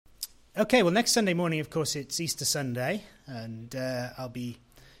Okay, well, next Sunday morning, of course, it's Easter Sunday, and I'll be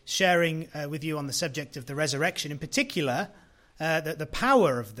sharing with you on the subject of the resurrection, in particular, the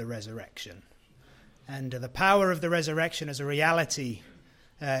power of the resurrection, and the power of the resurrection as a reality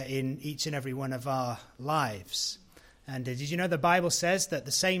in each and every one of our lives. And did you know the Bible says that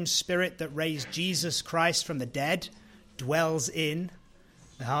the same Spirit that raised Jesus Christ from the dead dwells in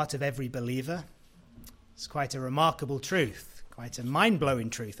the heart of every believer? It's quite a remarkable truth. Quite a mind-blowing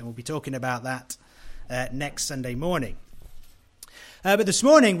truth, and we'll be talking about that next Sunday morning. But this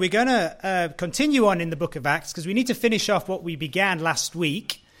morning, we're going to continue on in the book of Acts, because we need to finish off what we began last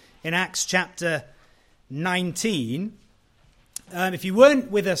week in Acts chapter 19. If you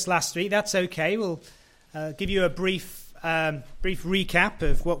weren't with us last week, that's okay. We'll give you a brief recap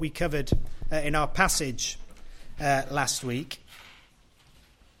of what we covered in our passage last week.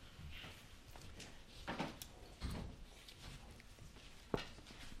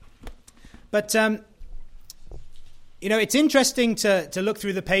 But, it's interesting to look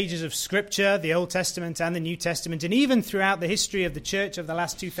through the pages of Scripture, the Old Testament and the New Testament, and even throughout the history of the church of the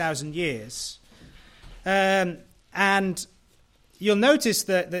last 2,000 years. And you'll notice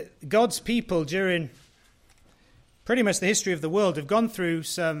that God's people during pretty much the history of the world have gone through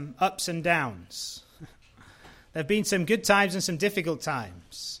some ups and downs. There have been some good times and some difficult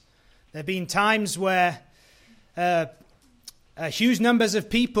times. There have been times where huge numbers of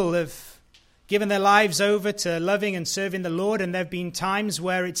people have given their lives over to loving and serving the Lord, and there have been times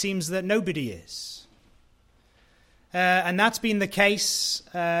where it seems that nobody is. And that's been the case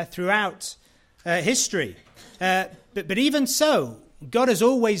throughout history. But even so, God has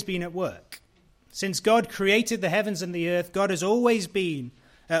always been at work. Since God created the heavens and the earth, God has always been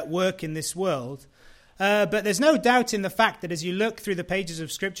at work in this world. But there's no doubt in the fact that as you look through the pages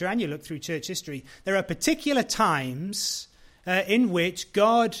of Scripture and you look through church history, there are particular times in which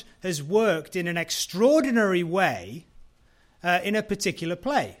God has worked in an extraordinary way in a particular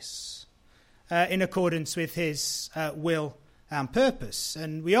place, in accordance with his will and purpose.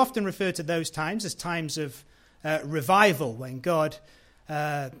 And we often refer to those times as times of revival, when God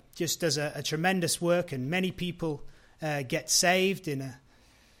just does a tremendous work and many people get saved in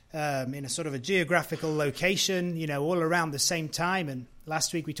a sort of a geographical location, all around the same time. And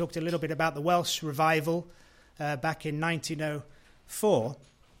last week we talked a little bit about the Welsh revival back in 1904.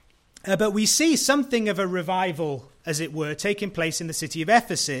 But we see something of a revival, as it were, taking place in the city of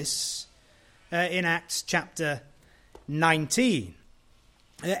Ephesus in Acts chapter 19.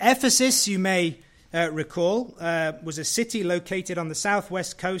 Ephesus, you may recall, was a city located on the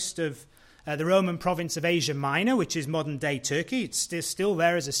southwest coast of the Roman province of Asia Minor, which is modern-day Turkey. It's still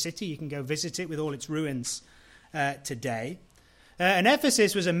there as a city. You can go visit it with all its ruins today. And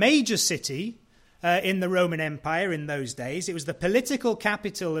Ephesus was a major city in the Roman Empire in those days. It was the political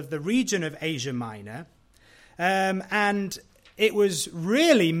capital of the region of Asia Minor, and it was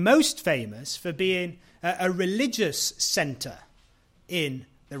really most famous for being a religious center in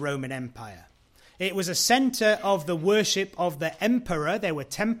the Roman Empire. It was a center of the worship of the emperor. There were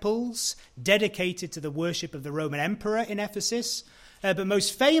temples dedicated to the worship of the Roman emperor in Ephesus, but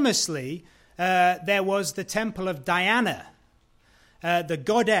most famously, there was the temple of Diana, the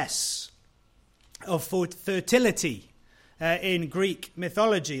goddess of fertility in Greek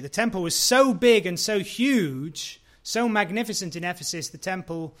mythology. The temple was so big and so huge, so magnificent in Ephesus, the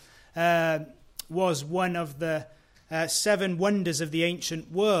temple was one of the 7 wonders of the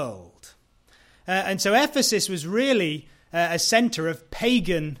ancient world. And so Ephesus was really a center of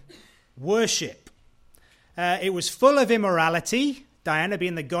pagan worship. It was full of immorality, Diana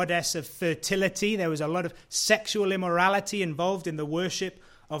being the goddess of fertility. There was a lot of sexual immorality involved in the worship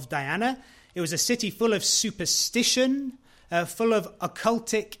of Diana. It was a city full of superstition, full of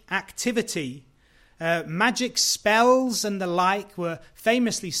occultic activity. Magic spells and the like were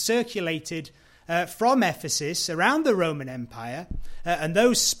famously circulated from Ephesus around the Roman Empire. And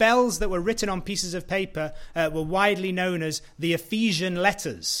those spells that were written on pieces of paper were widely known as the Ephesian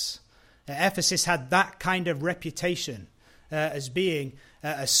letters. Ephesus had that kind of reputation as being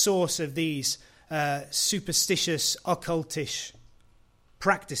a source of these superstitious, occultish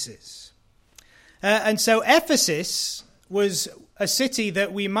practices. And so Ephesus was a city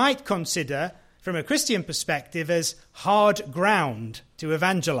that we might consider, from a Christian perspective, as hard ground to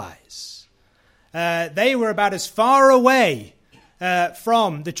evangelize. They were about as far away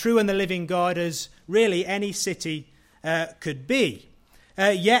from the true and the living God as really any city could be.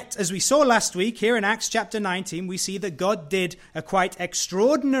 Yet, as we saw last week here in Acts chapter 19, we see that God did a quite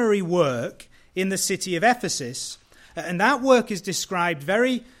extraordinary work in the city of Ephesus. And that work is described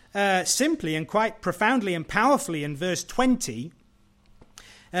very simply and quite profoundly and powerfully in verse 20.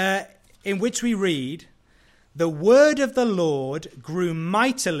 in which we read, "The word of the Lord grew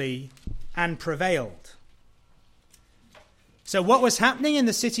mightily and prevailed." So what was happening in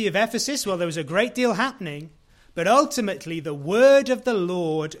the city of Ephesus? Well, there was a great deal happening, but ultimately the word of the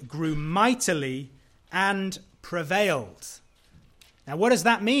Lord grew mightily and prevailed. Now, what does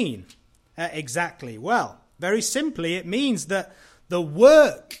that mean exactly? Well, very simply, it means that the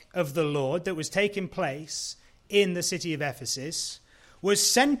work of the Lord that was taking place in the city of Ephesus was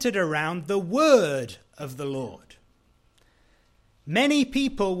centered around the word of the Lord. Many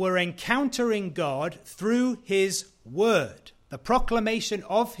people were encountering God through his word, the proclamation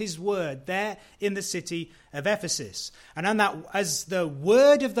of his word there in the city of Ephesus. And as the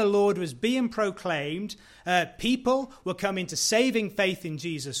word of the Lord was being proclaimed, people were coming to saving faith in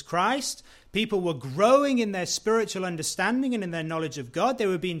Jesus Christ. People were growing in their spiritual understanding and in their knowledge of God. They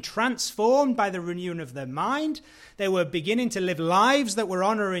were being transformed by the renewing of their mind. They were beginning to live lives that were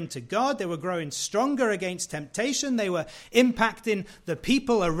honoring to God. They were growing stronger against temptation. They were impacting the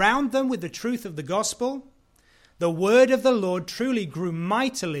people around them with the truth of the gospel. The word of the Lord truly grew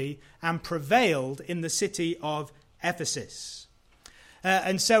mightily and prevailed in the city of Ephesus.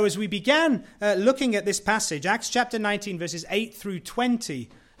 And so as we began looking at this passage, Acts chapter 19, verses 8 through 20,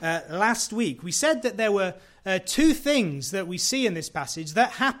 last week, we said that there were two things that we see in this passage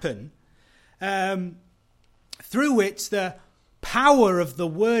that happen through which the power of the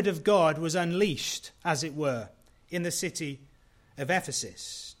word of God was unleashed, as it were, in the city of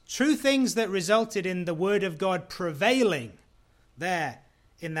Ephesus. True things that resulted in the word of God prevailing there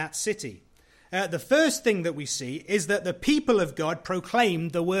in that city. The first thing that we see is that the people of God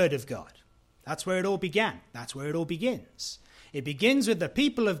proclaimed the word of God. That's where it all began. That's where it all begins. It begins with the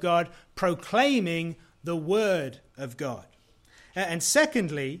people of God proclaiming the word of God. And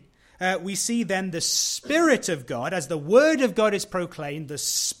secondly, we see then the Spirit of God, as the word of God is proclaimed, the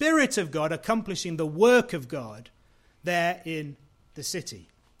Spirit of God accomplishing the work of God there in the city.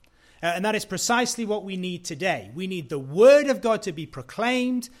 And that is precisely what we need today. We need the word of God to be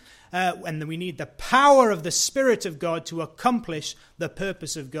proclaimed, and we need the power of the Spirit of God to accomplish the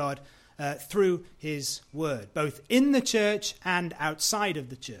purpose of God through his word, both in the church and outside of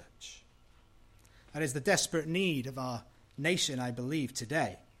the church. That is the desperate need of our nation, I believe,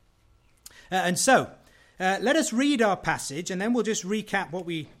 today. And so, let us read our passage, and then we'll just recap what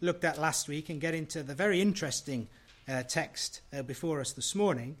we looked at last week and get into the very interesting text before us this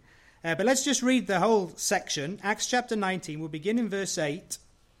morning. But let's just read the whole section. Acts chapter 19, we'll begin in verse 8,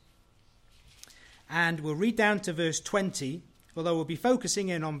 and we'll read down to verse 20, although we'll be focusing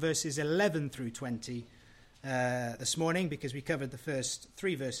in on verses 11 through 20 this morning, because we covered the first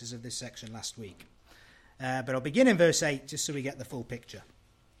 3 verses of this section last week. But I'll begin in verse 8, just so we get the full picture.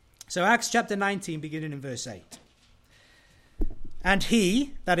 So Acts chapter 19, beginning in verse 8. "And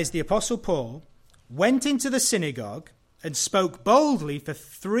he," that is the Apostle Paul, "went into the synagogue and spoke boldly for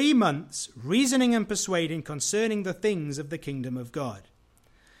 3 months, reasoning and persuading concerning the things of the kingdom of God.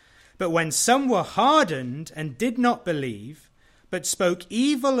 But when some were hardened and did not believe, but spoke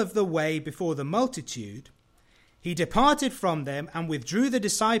evil of the way before the multitude, he departed from them and withdrew the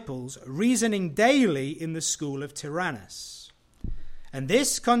disciples, reasoning daily in the school of Tyrannus. And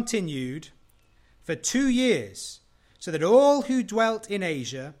this continued for 2 years, so that all who dwelt in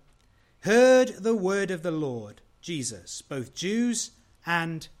Asia heard the word of the Lord Jesus, both Jews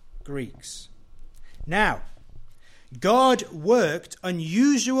and Greeks. Now, God worked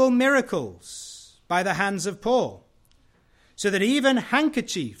unusual miracles by the hands of Paul, so that even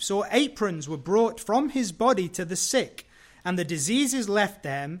handkerchiefs or aprons were brought from his body to the sick, and the diseases left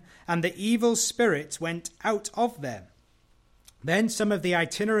them, and the evil spirits went out of them. Then some of the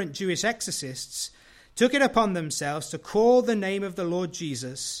itinerant Jewish exorcists took it upon themselves to call the name of the Lord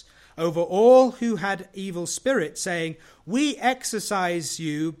Jesus over all who had evil spirits, saying, 'We exorcise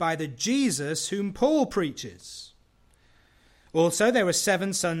you by the Jesus whom Paul preaches.' Also there were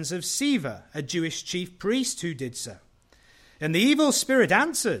 7 sons of Sceva, a Jewish chief priest, who did so. And the evil spirit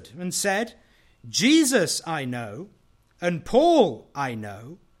answered and said, 'Jesus I know, and Paul I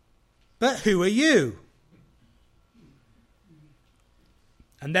know, but who are you?'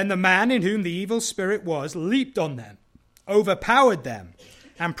 And then the man in whom the evil spirit was leaped on them, overpowered them,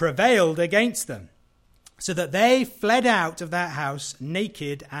 and prevailed against them, so that they fled out of that house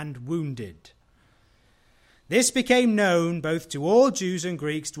naked and wounded. This became known both to all Jews and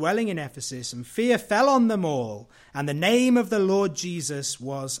Greeks dwelling in Ephesus, and fear fell on them all, and the name of the Lord Jesus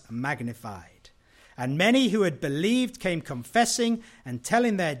was magnified. And many who had believed came confessing and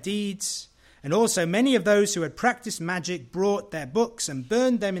telling their deeds. And also many of those who had practiced magic brought their books and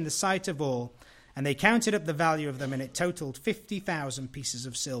burned them in the sight of all. And they counted up the value of them, and it totaled 50,000 pieces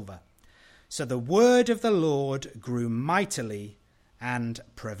of silver. So the word of the Lord grew mightily and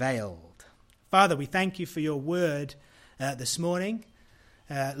prevailed. Father, we thank you for your word this morning.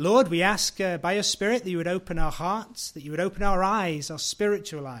 Lord, we ask by your Spirit that you would open our hearts, that you would open our eyes, our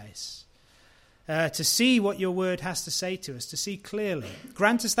spiritual eyes, to see what your word has to say to us, to see clearly.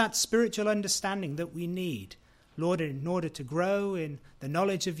 Grant us that spiritual understanding that we need, Lord, in order to grow in the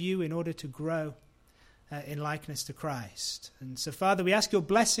knowledge of you, in order to grow in likeness to Christ. And so, Father, we ask your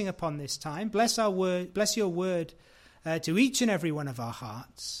blessing upon this time. Bless our word, bless your word to each and every one of our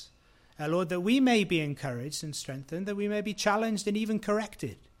hearts. Lord, that we may be encouraged and strengthened, that we may be challenged and even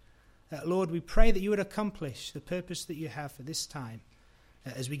corrected. Lord, we pray that you would accomplish the purpose that you have for this time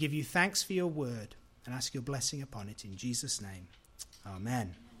as we give you thanks for your word and ask your blessing upon it in Jesus' name.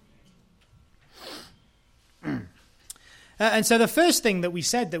 Amen. And so the first thing that we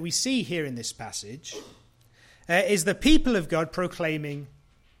said that we see here in this passage is the people of God proclaiming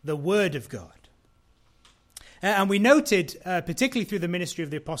the word of God. And we noted, particularly through the ministry of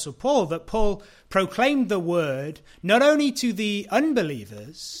the Apostle Paul, that Paul proclaimed the word not only to the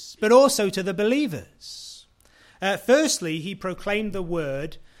unbelievers, but also to the believers. Firstly, he proclaimed the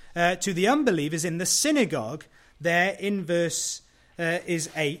word to the unbelievers in the synagogue, there in verse is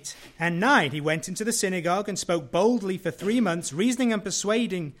 8 and 9. He went into the synagogue and spoke boldly for 3 months, reasoning and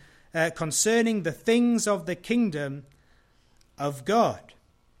persuading concerning the things of the kingdom of God.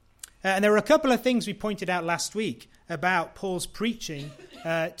 And there were a couple of things we pointed out last week about Paul's preaching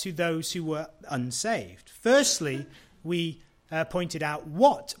to those who were unsaved. Firstly, we pointed out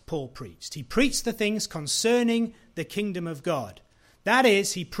what Paul preached. He preached the things concerning the kingdom of God. That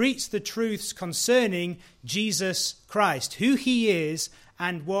is, he preached the truths concerning Jesus Christ, who he is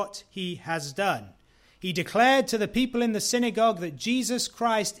and what he has done. He declared to the people in the synagogue that Jesus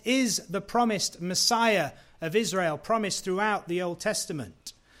Christ is the promised Messiah of Israel, promised throughout the Old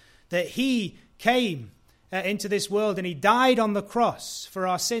Testament. That he came into this world and he died on the cross for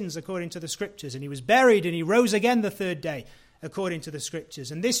our sins according to the scriptures. And he was buried and he rose again the third day according to the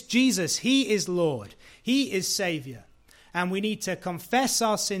scriptures. And this Jesus, he is Lord. He is Savior. And we need to confess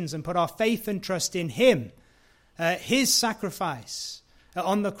our sins and put our faith and trust in him. His sacrifice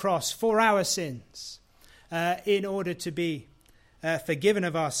on the cross for our sins in order to be forgiven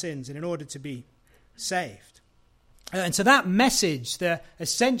of our sins and in order to be saved. And so that message, the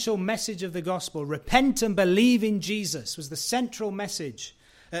essential message of the gospel, repent and believe in Jesus, was the central message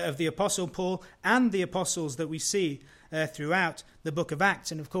of the Apostle Paul and the apostles that we see throughout the book of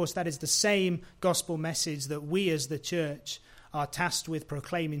Acts. And of course, that is the same gospel message that we as the church are tasked with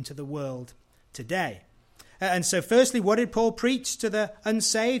proclaiming to the world today. And so firstly, what did Paul preach to the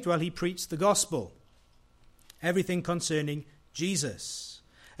unsaved? Well, he preached the gospel, everything concerning Jesus.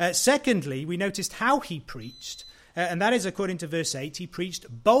 Secondly, we noticed how he preached. And that is according to verse 8, he preached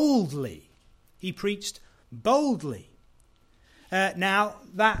boldly. He preached boldly. Now,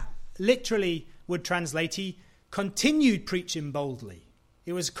 that literally would translate, he continued preaching boldly.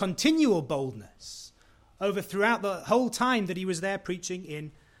 It was continual boldness throughout the whole time that he was there preaching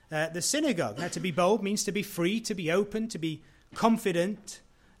in the synagogue. Now, to be bold means to be free, to be open, to be confident,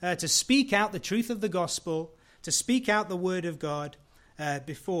 to speak out the truth of the gospel, to speak out the word of God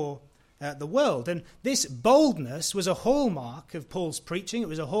before the world. And this boldness was a hallmark of Paul's preaching. It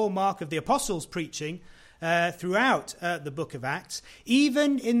was a hallmark of the apostles' preaching throughout the book of Acts,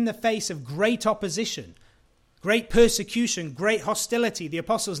 even in the face of great opposition, great persecution, great hostility. The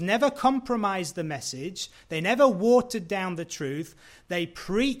apostles never compromised the message. They never watered down the truth. They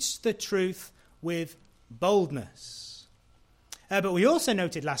preached the truth with boldness. But we also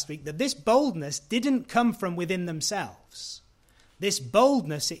noted last week that this boldness didn't come from within themselves. This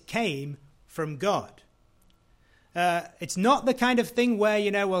boldness, it came from God. It's not the kind of thing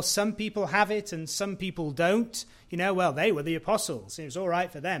where, some people have it and some people don't. They were the apostles. It was all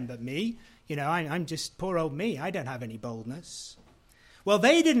right for them, but me, I'm just poor old me. I don't have any boldness. Well,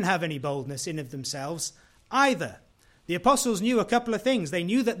 they didn't have any boldness in of themselves either. The apostles knew a couple of things. They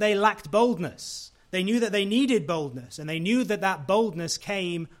knew that they lacked boldness. They knew that they needed boldness, and they knew that that boldness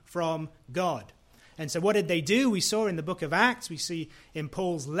came from God. And so what did they do? We saw in the book of Acts, we see in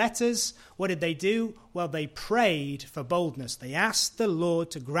Paul's letters, what did they do? Well, they prayed for boldness. They asked the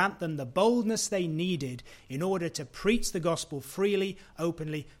Lord to grant them the boldness they needed in order to preach the gospel freely,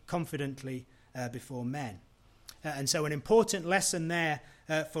 openly, confidently before men. And so an important lesson there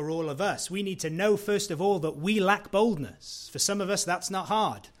for all of us. We need to know, first of all, that we lack boldness. For some of us, that's not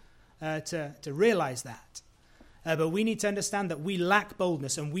hard to realize that. But we need to understand that we lack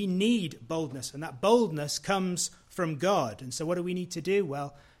boldness and we need boldness. And that boldness comes from God. And so what do we need to do?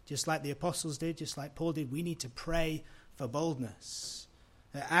 Well, just like the apostles did, just like Paul did, we need to pray for boldness.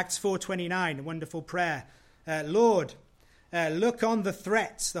 Acts 4:29, a wonderful prayer. Lord, look on the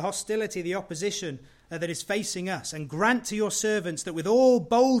threats, the hostility, the opposition that is facing us, and grant to your servants that with all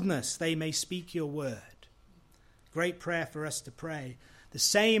boldness they may speak your word. Great prayer for us to pray. The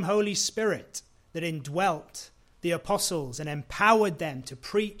same Holy Spirit that indwelt the apostles and empowered them to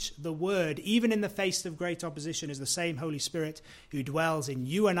preach the word, even in the face of great opposition, is the same Holy Spirit who dwells in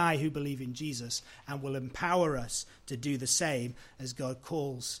you and I who believe in Jesus and will empower us to do the same as God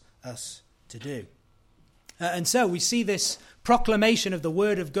calls us to do. And so we see this proclamation of the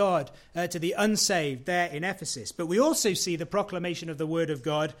word of God to the unsaved there in Ephesus. But we also see the proclamation of the word of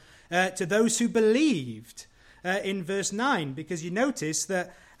God to those who believed in verse 9, because you notice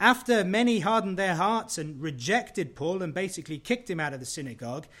that after many hardened their hearts and rejected Paul and basically kicked him out of the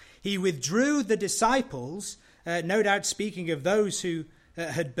synagogue, he withdrew the disciples, no doubt speaking of those who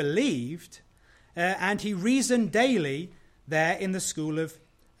had believed, and he reasoned daily there in the school of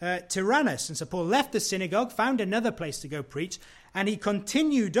Tyrannus. And so Paul left the synagogue, found another place to go preach, and he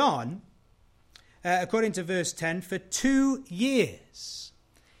continued on, according to verse 10, for 2 years.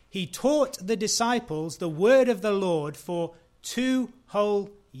 He taught the disciples the word of the Lord for 2 whole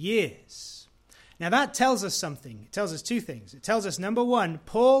years. Now that tells us something. It tells us 2 things. It tells us, number 1,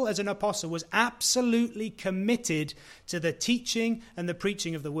 Paul as an apostle was absolutely committed to the teaching and the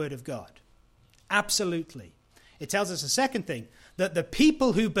preaching of the word of God. Absolutely. It tells us a second thing, that the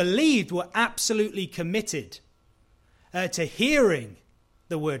people who believed were absolutely committed to hearing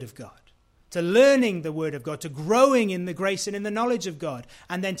the word of God, to learning the word of God, to growing in the grace and in the knowledge of God,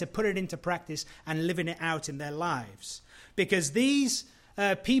 and then to put it into practice and living it out in their lives. Because these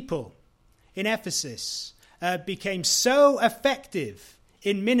people in Ephesus became so effective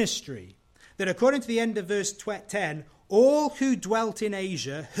in ministry that according to the end of verse 10, all who dwelt in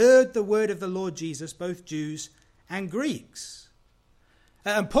Asia heard the word of the Lord Jesus, both Jews and Greeks.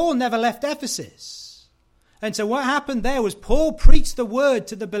 And Paul never left Ephesus. And so what happened there was Paul preached the word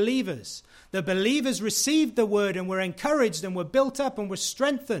to the believers. The believers received the word and were encouraged and were built up and were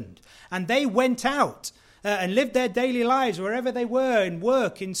strengthened. And they went out and lived their daily lives wherever they were, in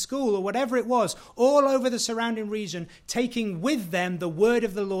work, in school, or whatever it was, all over the surrounding region, taking with them the word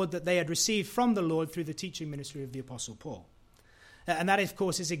of the Lord that they had received from the Lord through the teaching ministry of the Apostle Paul. And that, of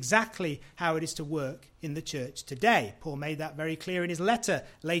course, is exactly how it is to work in the church today. Paul made that very clear in his letter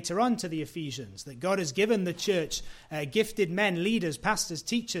later on to the Ephesians, that God has given the church gifted men, leaders, pastors,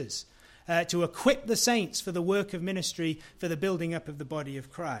 teachers, to equip the saints for the work of ministry, for the building up of the body of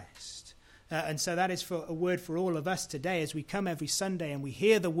Christ. And so that is for a word for all of us today as we come every Sunday and we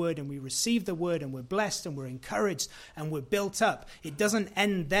hear the word and we receive the word and we're blessed and we're encouraged and we're built up. It doesn't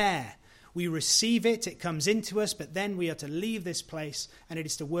end there. We receive it, it comes into us, but then we are to leave this place and it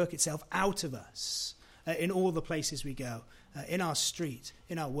is to work itself out of us in all the places we go, in our street,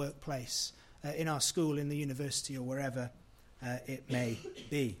 in our workplace, in our school, in the university, or wherever it may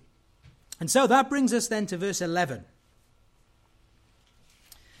be. And so that brings us then to verse 11.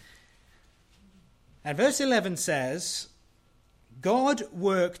 And verse 11 says, God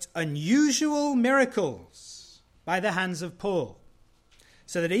worked unusual miracles by the hands of Paul,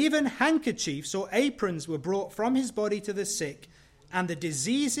 so that even handkerchiefs or aprons were brought from his body to the sick, and the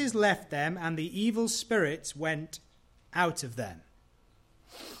diseases left them, and the evil spirits went out of them.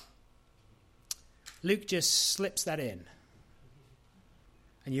 Luke just slips that in.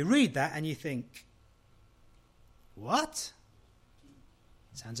 And you read that and you think, what?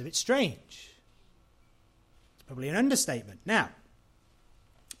 Sounds a bit strange. It's probably an understatement. Now,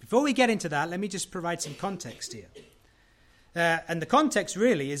 before we get into that, let me just provide some context here. And the context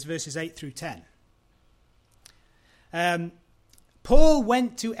really is verses 8 through 10. Paul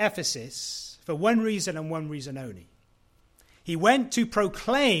went to Ephesus for one reason and one reason only. He went to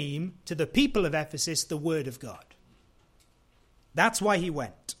proclaim to the people of Ephesus the word of God. That's why he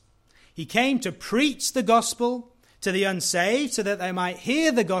went. He came to preach the gospel to the unsaved so that they might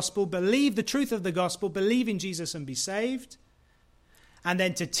hear the gospel, believe the truth of the gospel, believe in Jesus and be saved. And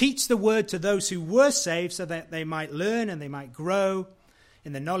then to teach the word to those who were saved so that they might learn and they might grow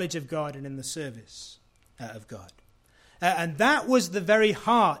in the knowledge of God and in the service of God. And that was the very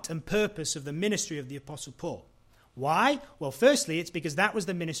heart and purpose of the ministry of the Apostle Paul. Why? Well, firstly, it's because that was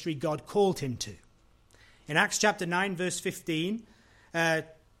the ministry God called him to. In Acts chapter 9, verse 15,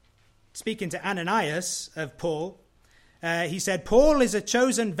 speaking to Ananias of Paul, he said, Paul is a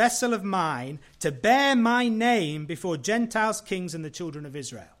chosen vessel of mine to bear my name before Gentiles, kings, and the children of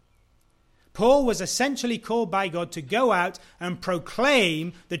Israel. Paul was essentially called by God to go out and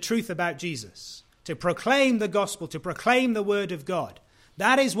proclaim the truth about Jesus, to proclaim the gospel, to proclaim the word of God.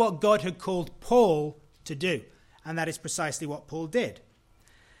 That is what God had called Paul to do, and that is precisely what Paul did.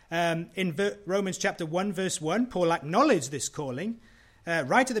 Romans chapter 1, verse 1, Paul acknowledged this calling.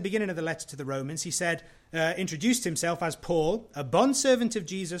 Right at the beginning of the letter to the Romans, he said, introduced himself as Paul, a bondservant of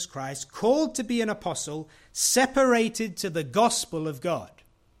Jesus Christ, called to be an apostle, separated to the gospel of God.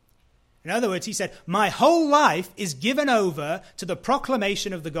 In other words, he said, my whole life is given over to the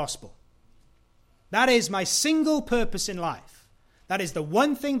proclamation of the gospel. That is my single purpose in life. That is the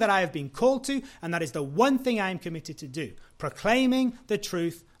one thing that I have been called to, and that is the one thing I am committed to do, proclaiming the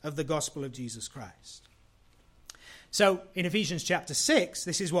truth of the gospel of Jesus Christ. So in Ephesians chapter 6,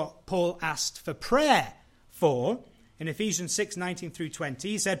 this is what Paul asked for prayer for. In Ephesians 6, 19 through 20,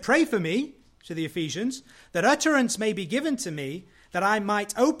 he said, pray for me, to the Ephesians, that utterance may be given to me, that I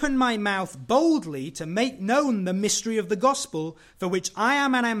might open my mouth boldly to make known the mystery of the gospel, for which I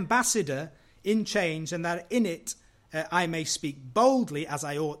am an ambassador in chains, and that in it I may speak boldly as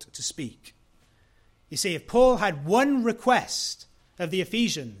I ought to speak. You see, if Paul had one request of the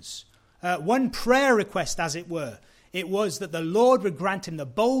Ephesians, one prayer request as it were, it was that the Lord would grant him the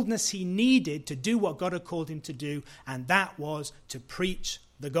boldness he needed to do what God had called him to do, and that was to preach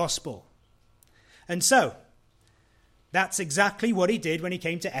the gospel. And so, that's exactly what he did when he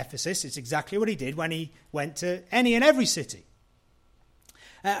came to Ephesus. It's exactly what he did when he went to any and every city.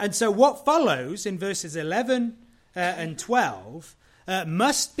 And so what follows in verses 11 and 12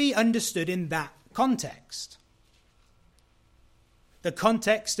 must be understood in that context. The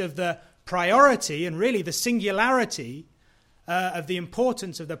context of the priority and really the singularity of the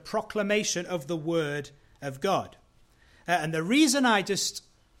importance of the proclamation of the word of God. And the reason I just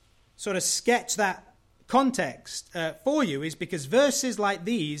sort of sketch that context for you is because verses like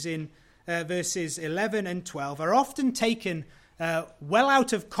these in verses 11 and 12 are often taken well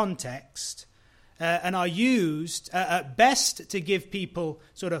out of context and are used at best to give people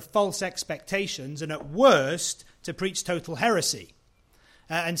sort of false expectations and at worst to preach total heresy.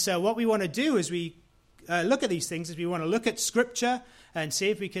 And so what we want to do as we look at these things is we want to look at Scripture and see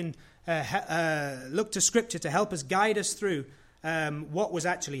if we can look to Scripture to help us guide us through what was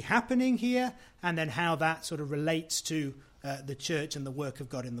actually happening here, and then how that sort of relates to the church and the work of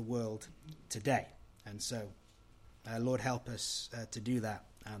God in the world today. And so, Lord, help us to do that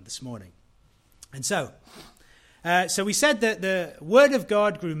this morning. And so we said that the word of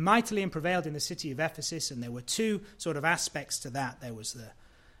God grew mightily and prevailed in the city of Ephesus, and there were two sort of aspects to that. There was the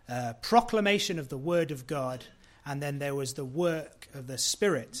proclamation of the word of God, and then there was the work of the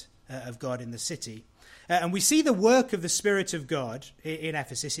Spirit of God in the city. And we see the work of the Spirit of God in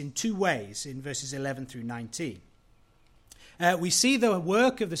Ephesus in two ways in verses 11 through 19. We see the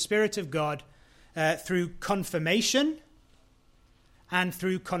work of the Spirit of God through confirmation and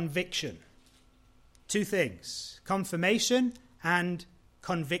through conviction. Two things, confirmation and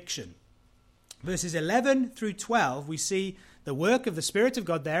conviction. Verses 11 through 12, we see the work of the Spirit of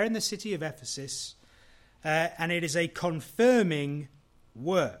God there in the city of Ephesus, and it is a confirming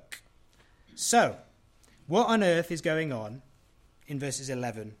work. So, what on earth is going on in verses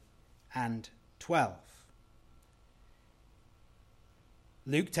 11 and 12?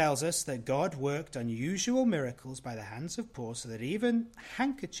 Luke tells us that God worked unusual miracles by the hands of Paul, so that even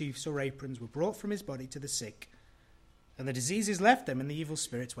handkerchiefs or aprons were brought from his body to the sick, and the diseases left them, and the evil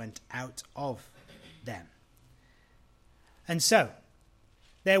spirits went out of them. And so,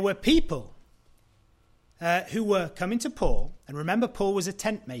 there were people who were coming to Paul, and remember, Paul was a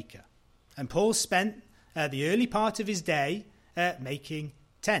tent maker, and Paul spent the early part of his day making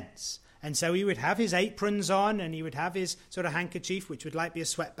tents. And so he would have his aprons on, and he would have his sort of handkerchief, which would like be a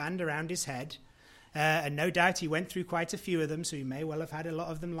sweatband around his head. And no doubt he went through quite a few of them, so he may well have had a lot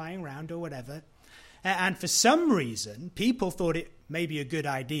of them lying around or whatever. And for some reason, people thought it may be a good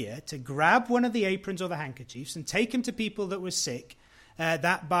idea to grab one of the aprons or the handkerchiefs and take them to people that were sick,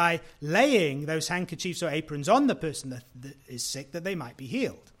 that by laying those handkerchiefs or aprons on the person that is sick, that they might be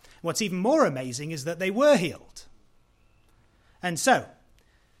healed. What's even more amazing is that they were healed. And so,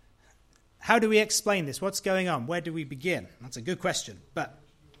 how do we explain this? What's going on? Where do we begin? That's a good question. But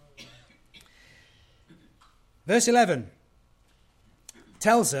verse 11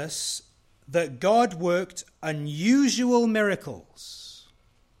 tells us that God worked unusual miracles.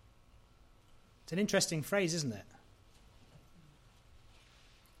 It's an interesting phrase, isn't it?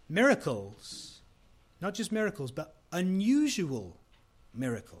 Miracles. Not just miracles, but unusual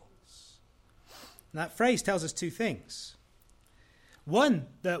miracles. And that phrase tells us two things. One,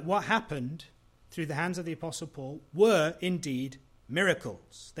 that what happened through the hands of the Apostle Paul were indeed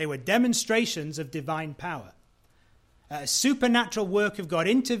miracles. They were demonstrations of divine power. A supernatural work of God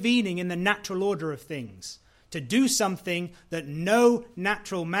intervening in the natural order of things to do something that no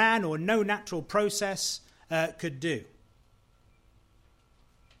natural man or no natural process could do.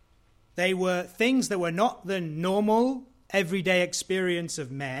 They were things that were not the normal, everyday experience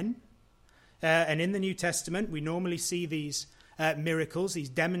of men. And in the New Testament, we normally see these miracles, these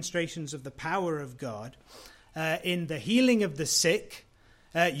demonstrations of the power of God, in the healing of the sick,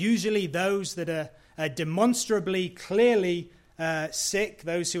 usually those that are demonstrably, clearly sick,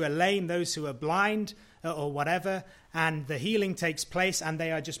 those who are lame, those who are blind, or whatever, and the healing takes place, and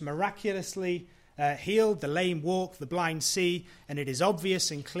they are just miraculously healed. The lame walk, the blind see, and it is obvious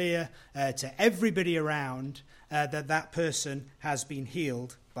and clear to everybody around that person has been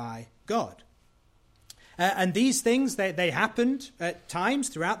healed by God. And these things, they happened at times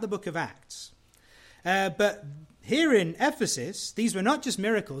throughout the book of Acts. But here in Ephesus, these were not just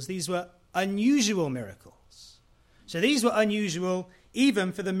miracles, these were unusual miracles. So these were unusual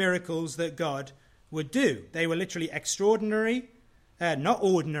even for the miracles that God would do. They were literally extraordinary, not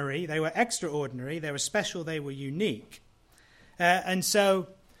ordinary. They were extraordinary. They were special. They were unique. And so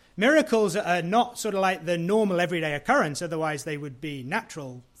miracles are not sort of like the normal everyday occurrence. Otherwise, they would be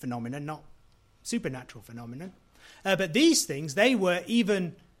natural phenomena, not supernatural phenomena. But these things, they were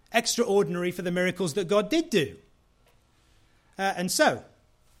even extraordinary for the miracles that God did do. And so,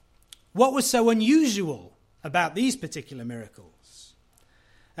 what was so unusual about these particular miracles?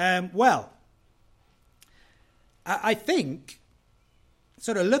 Well, I think,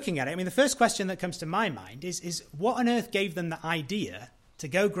 sort of looking at it, I mean, the first question that comes to my mind is what on earth gave them the idea to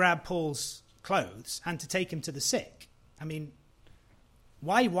go grab Paul's clothes and to take him to the sick? I mean,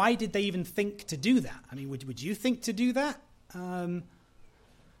 why did they even think to do that? I mean, would you think to do that?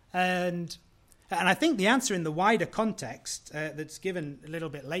 And I think the answer in the wider context that's given a little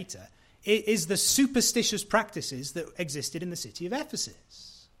bit later is the superstitious practices that existed in the city of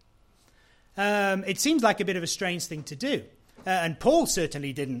Ephesus. It seems like a bit of a strange thing to do. And Paul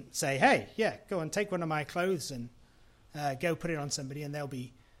certainly didn't say, hey, yeah, go and take one of my clothes and go put it on somebody and they'll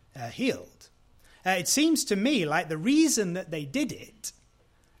be healed. It seems to me like the reason that they did it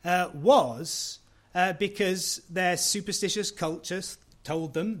was because their superstitious cultures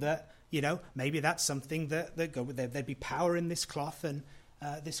told them that, maybe that's something that there'd be power in this cloth and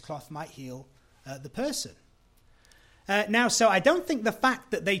this cloth might heal the person. So I don't think the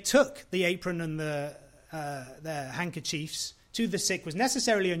fact that they took the apron and their handkerchiefs to the sick was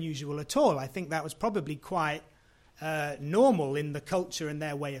necessarily unusual at all. I think that was probably quite normal in the culture and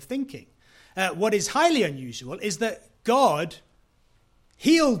their way of thinking. What is highly unusual is that God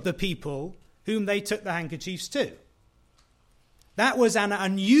healed the people whom they took the handkerchiefs to. That was an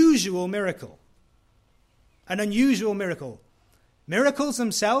unusual miracle. An unusual miracle. Miracles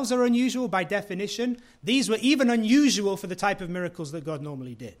themselves are unusual by definition. These were even unusual for the type of miracles that God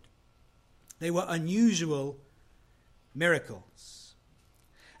normally did. They were unusual miracles.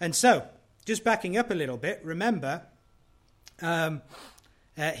 And so, just backing up a little bit, remember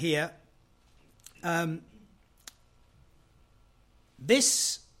here,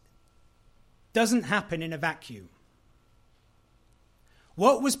 this doesn't happen in a vacuum.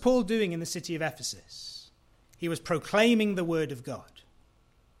 What was Paul doing in the city of Ephesus? He was proclaiming the word of God.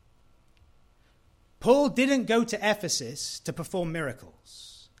 Paul didn't go to Ephesus to perform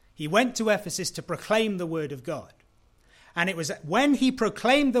miracles. He went to Ephesus to proclaim the word of God. And it was when he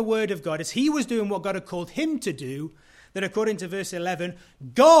proclaimed the word of God, as he was doing what God had called him to do, that according to verse 11,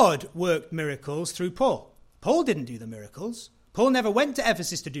 God worked miracles through Paul. Paul didn't do the miracles. Paul never went to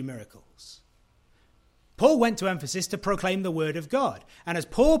Ephesus to do miracles. Paul went to Ephesus to proclaim the word of God. And as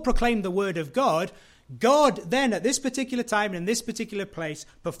Paul proclaimed the word of God, God then at this particular time and in this particular place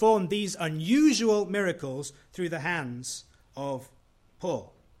performed these unusual miracles through the hands of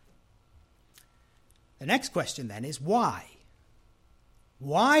Paul. The next question then is why?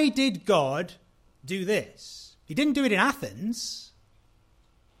 Why did God do this? He didn't do it in Athens.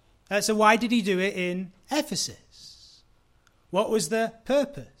 So why did he do it in Ephesus? What was the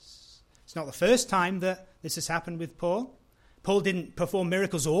purpose? It's not the first time that this has happened with Paul. Paul didn't perform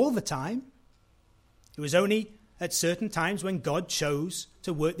miracles all the time. It was only at certain times when God chose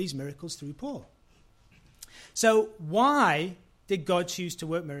to work these miracles through Paul. So why did God choose to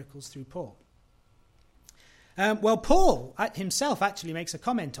work miracles through Paul? Well, Paul himself actually makes a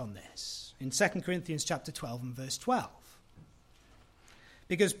comment on this in 2 Corinthians chapter 12 and verse 12.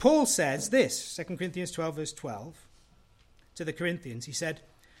 Because Paul says this, 2 Corinthians 12 verse 12, to the Corinthians, he said,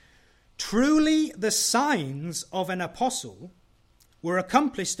 "Truly the signs of an apostle were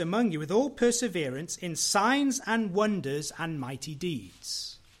accomplished among you with all perseverance in signs and wonders and mighty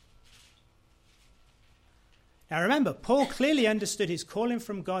deeds." Now remember, Paul clearly understood his calling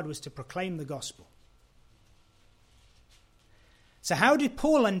from God was to proclaim the gospel. So how did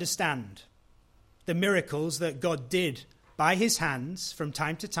Paul understand the miracles that God did by his hands from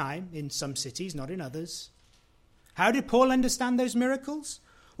time to time in some cities, not in others. How did Paul understand those miracles?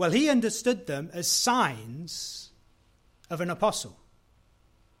 Well, he understood them as signs of an apostle.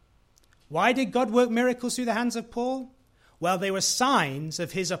 Why did God work miracles through the hands of Paul? Well, they were signs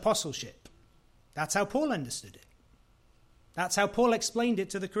of his apostleship. That's how Paul understood it. That's how Paul explained it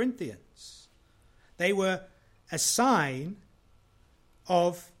to the Corinthians. They were a sign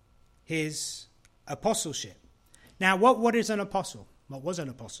of his apostleship. Now, what is an apostle? What was an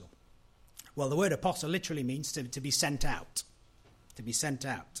apostle? Well, the word apostle literally means to be sent out. To be sent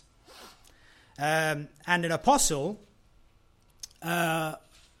out. And an apostle in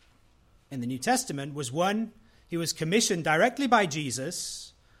the New Testament was one who was commissioned directly by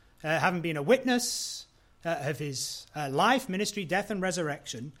Jesus, having been a witness of his life, ministry, death, and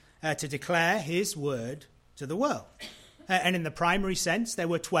resurrection, to declare his word to the world. And in the primary sense, there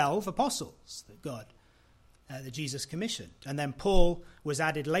were 12 apostles that Jesus commissioned. And then Paul was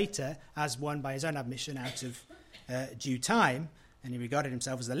added later as one by his own admission out of due time. And he regarded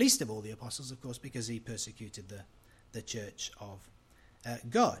himself as the least of all the apostles, of course, because he persecuted the church of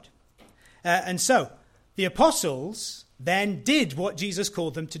God. And so the apostles then did what Jesus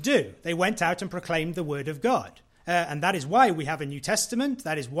called them to do. They went out and proclaimed the word of God. And that is why we have a New Testament.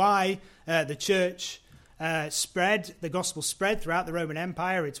 That is why the church spread, the gospel spread throughout the Roman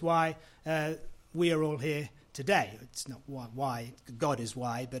Empire. It's why we are all here today. It's not why, God is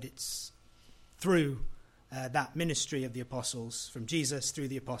why, but it's through that ministry of the apostles, from Jesus through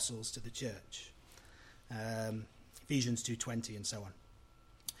the apostles to the church. Ephesians 2:20 and so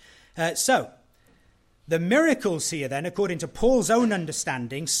on. So, the miracles here then, according to Paul's own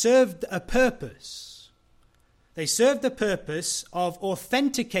understanding, served a purpose. They served the purpose of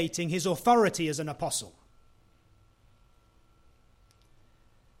authenticating his authority as an apostle.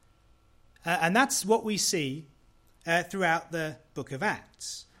 And that's what we see throughout the book of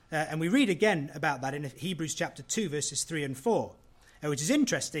Acts. And we read again about that in Hebrews chapter 2, verses 3 and 4, which is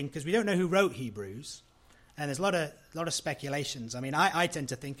interesting because we don't know who wrote Hebrews. And there's a lot of speculations. I mean, I tend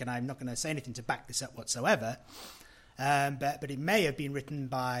to think, and I'm not going to say anything to back this up whatsoever, but it may have been written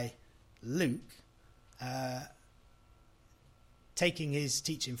by Luke, taking his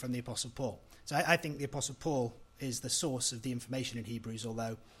teaching from the Apostle Paul. So I think the Apostle Paul is the source of the information in Hebrews,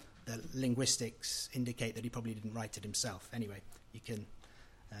 although the linguistics indicate that he probably didn't write it himself. Anyway, you can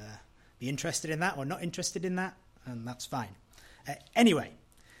be interested in that or not interested in that, and that's fine. Anyway,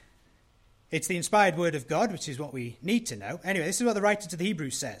 it's the inspired word of God, which is what we need to know. Anyway, this is what the writer to the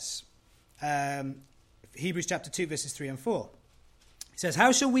Hebrews says. Hebrews chapter 2, verses 3 and 4. He says,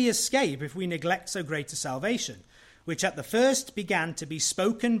 "How shall we escape if we neglect so great a salvation, which at the first began to be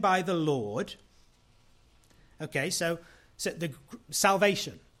spoken by the Lord?" Okay, so the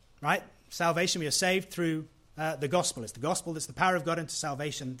salvation, right? Salvation, we are saved through the gospel. It's the gospel that's the power of God unto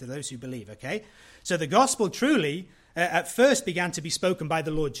salvation to those who believe, okay? So the gospel truly at first began to be spoken by the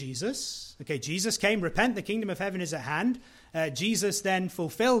Lord Jesus. Okay, Jesus came, repent, the kingdom of heaven is at hand. Jesus then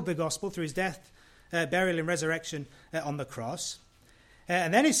fulfilled the gospel through his death, burial, and resurrection on the cross.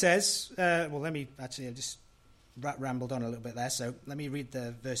 And then it says, I just rambled on a little bit there, so let me read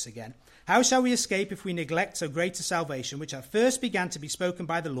the verse again. "How shall we escape if we neglect so great a salvation, which at first began to be spoken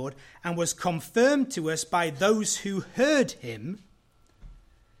by the Lord, and was confirmed to us by those who heard him?"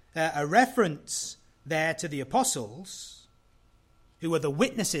 A reference there to the apostles, who were the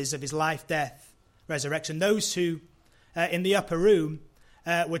witnesses of his life, death, resurrection, those who in the upper room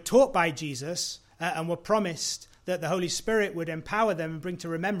were taught by Jesus and were promised that the Holy Spirit would empower them and bring to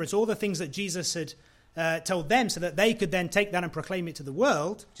remembrance all the things that Jesus had told them, so that they could then take that and proclaim it to the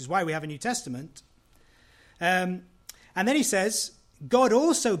world, which is why we have a New Testament. And then he says, "God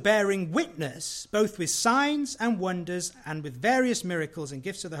also bearing witness, both with signs and wonders, and with various miracles and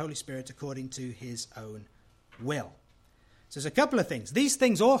gifts of the Holy Spirit according to his own will." So there's a couple of things. These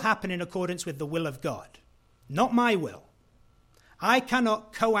things all happen in accordance with the will of God, not my will. I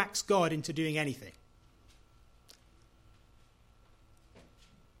cannot coax God into doing anything.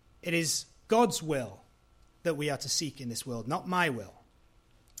 It is God's will that we are to seek in this world, not my will.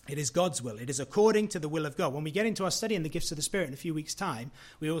 It is God's will. It is according to the will of God. When we get into our study in the gifts of the Spirit in a few weeks' time,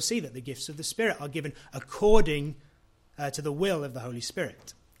 we will see that the gifts of the Spirit are given according to the will of the Holy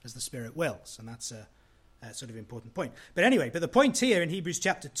Spirit, as the Spirit wills. And that's a sort of important point. But anyway, the point here in Hebrews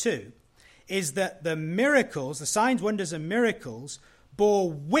chapter 2 is that the miracles, the signs, wonders, and miracles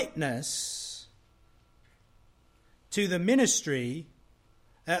bore witness to the ministry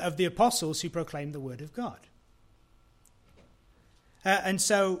of the apostles who proclaimed the word of God. And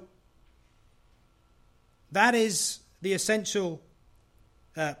so that is the essential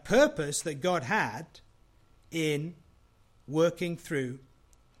purpose that God had in working through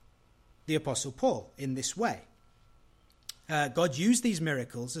the Apostle Paul in this way. God used these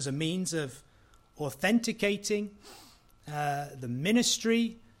miracles as a means of authenticating the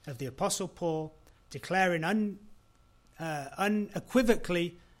ministry of the Apostle Paul, declaring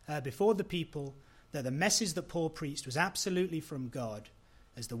unequivocally before the people that the message that Paul preached was absolutely from God,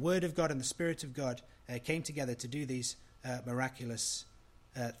 as the Word of God and the Spirit of God came together to do these miraculous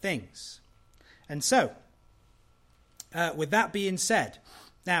things. And so, with that being said,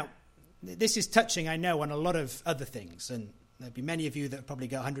 now, this is touching, I know, on a lot of other things, and there'll be many of you that have probably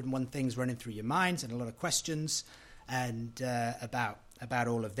got 101 things running through your minds and a lot of questions and about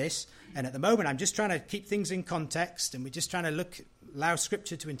all of this. And at the moment, I'm just trying to keep things in context, and we're just trying to allow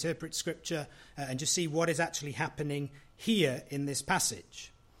Scripture to interpret Scripture and just see what is actually happening here in this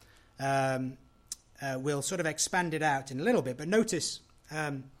passage. We'll sort of expand it out in a little bit, but notice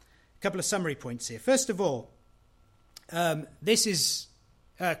a couple of summary points here. First of all, this is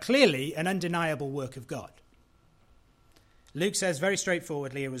clearly an undeniable work of God. Luke says very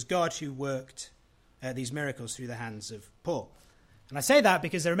straightforwardly, it was God who worked these miracles through the hands of Paul. And I say that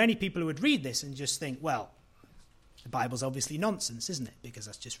because there are many people who would read this and just think, well, the Bible's obviously nonsense, isn't it? Because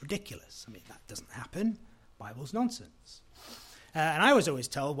that's just ridiculous. I mean, that doesn't happen. The Bible's nonsense. And I was always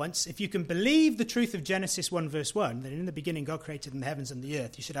told once, if you can believe the truth of Genesis 1 verse 1, that in the beginning God created the heavens and the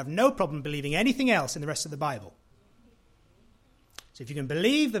earth, you should have no problem believing anything else in the rest of the Bible. So if you can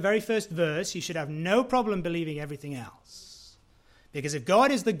believe the very first verse, you should have no problem believing everything else. Because if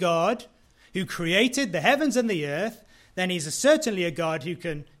God is the God who created the heavens and the earth, then he's certainly a God who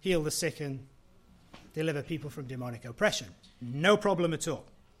can heal the sick and deliver people from demonic oppression. No problem at all.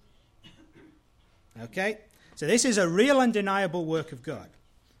 Okay? So this is a real undeniable work of God.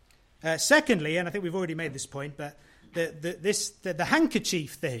 Secondly, and I think we've already made this point, but the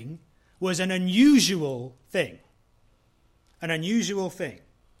handkerchief thing was an unusual thing. An unusual thing.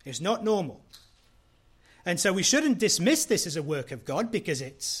 It's not normal. And so we shouldn't dismiss this as a work of God because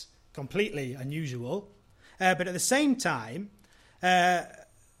it's completely unusual. But at the same time,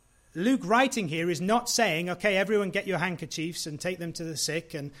 Luke writing here is not saying, okay, everyone get your handkerchiefs and take them to the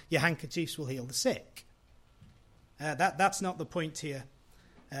sick and your handkerchiefs will heal the sick. That's not the point here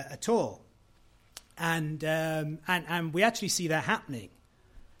at all. And we actually see that happening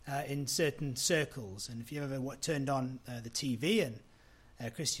in certain circles. And if you ever turned on the TV and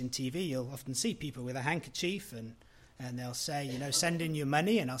Christian TV, you'll often see people with a handkerchief and they'll say, send in your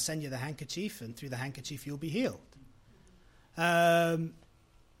money and I'll send you the handkerchief, and through the handkerchief you'll be healed.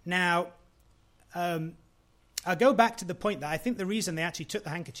 Now, I'll go back to the point that I think the reason they actually took the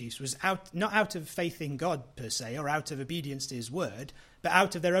handkerchiefs was not out of faith in God per se, or out of obedience to his word, but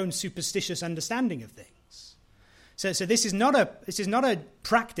out of their own superstitious understanding of things. So this is not a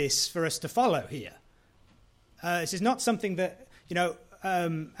practice for us to follow here. This is not something that,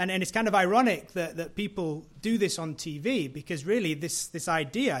 and it's kind of ironic that people do this on TV, because really this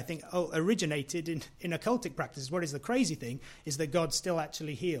idea, I think, originated in occultic practices. What is the crazy thing is that God still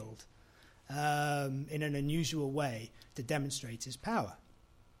actually healed in an unusual way to demonstrate his power.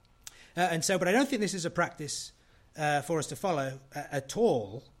 But I don't think this is a practice for us to follow at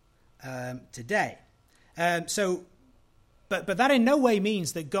all today. But that in no way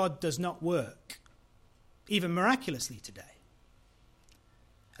means that God does not work, even miraculously today.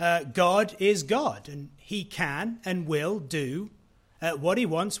 God is God, and he can and will do what he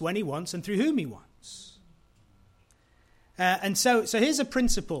wants, when he wants, and through whom he wants. So here's a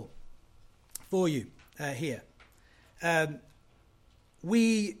principle for you here.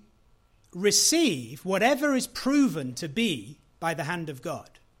 We receive whatever is proven to be by the hand of God.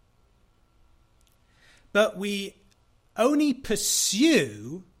 But we only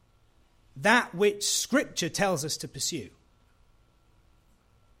pursue that which Scripture tells us to pursue.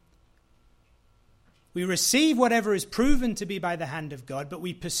 We receive whatever is proven to be by the hand of God, but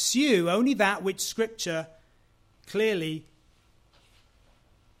we pursue only that which Scripture clearly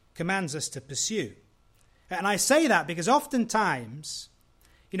commands us to pursue. And I say that because oftentimes,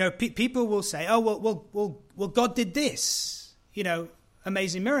 people will say, oh, well, God did this,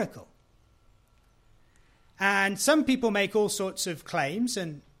 amazing miracle. And some people make all sorts of claims,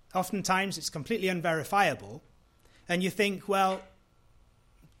 and oftentimes it's completely unverifiable. And you think, well,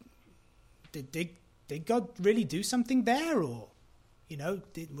 did God really do something there? Or,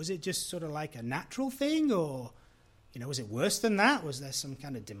 was it just sort of like a natural thing? Or, was it worse than that? Was there some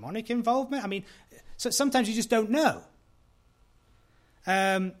kind of demonic involvement? I mean, so sometimes you just don't know.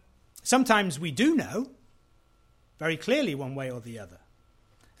 Sometimes we do know very clearly one way or the other.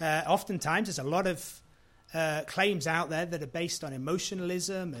 Oftentimes there's a lot of claims out there that are based on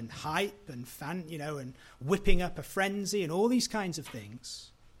emotionalism and hype and and whipping up a frenzy and all these kinds of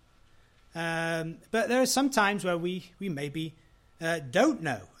things. But there are some times where we maybe don't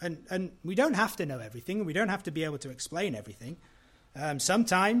know, and we don't have to know everything, and we don't have to be able to explain everything.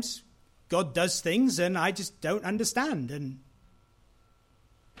 Sometimes God does things and I just don't understand, and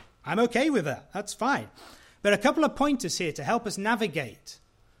I'm okay with that. That's fine. But a couple of pointers here to help us navigate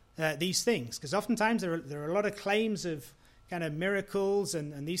these things, because oftentimes there are a lot of claims of kind of miracles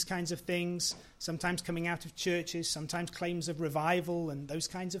and these kinds of things, sometimes coming out of churches, sometimes claims of revival and those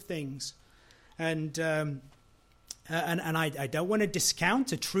kinds of things. And I don't want to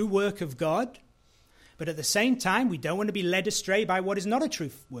discount a true work of God, but at the same time, we don't want to be led astray by what is not a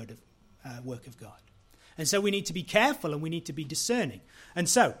true work of God. And so we need to be careful and we need to be discerning. And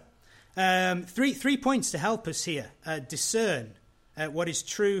so, three points to help us here discern what is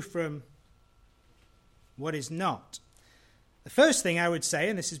true from what is not. The first thing I would say,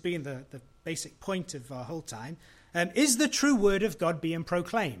 and this has been the basic point of our whole time, is the true word of God being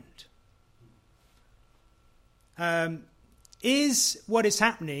proclaimed? Is what is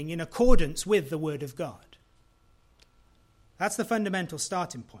happening in accordance with the word of God? That's the fundamental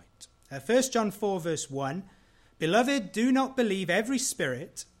starting point. 1 John 4 verse 1, "Beloved, do not believe every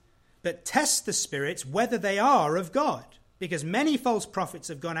spirit, but test the spirits whether they are of God, because many false prophets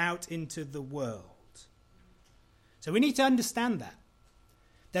have gone out into the world." So we need to understand that.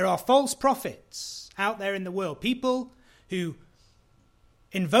 There are false prophets out there in the world, people who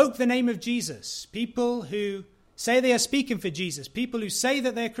invoke the name of Jesus, people who say they are speaking for Jesus, people who say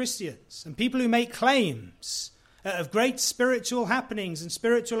that they're Christians, and people who make claims of great spiritual happenings and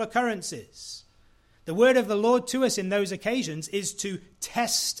spiritual occurrences. The word of the Lord to us in those occasions is to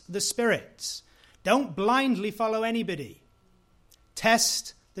test the spirits. Don't blindly follow anybody.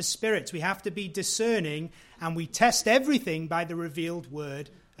 Test the spirits. We have to be discerning, and we test everything by the revealed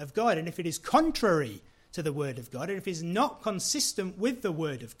word of God. And if it is contrary to the word of God, and if it is not consistent with the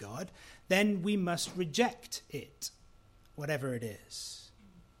word of God, then we must reject it, whatever it is.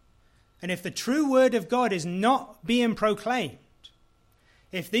 And if the true word of God is not being proclaimed,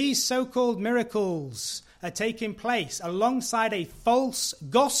 if these so-called miracles are taking place alongside a false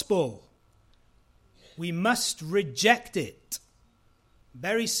gospel, we must reject it.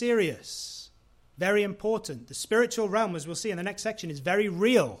 Very serious, very important. The spiritual realm, as we'll see in the next section, is very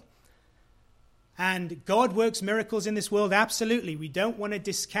real. And God works miracles in this world, absolutely. We don't want to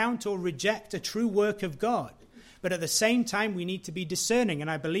discount or reject a true work of God. But at the same time, we need to be discerning. And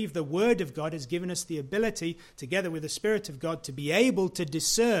I believe the word of God has given us the ability, together with the Spirit of God, to be able to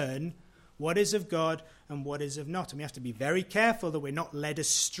discern what is of God and what is of not. And we have to be very careful that we're not led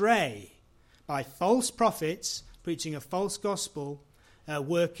astray by false prophets preaching a false gospel,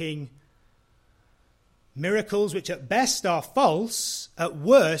 working miracles which at best are false, at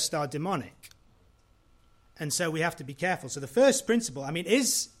worst are demonic. And so we have to be careful. So the first principle,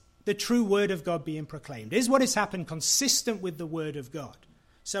 is the true word of God being proclaimed? Is what has happened consistent with the word of God?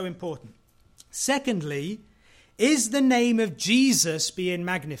 So important. Secondly, is the name of Jesus being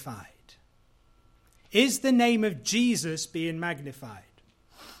magnified? Is the name of Jesus being magnified?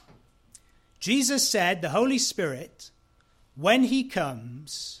 Jesus said the Holy Spirit, when he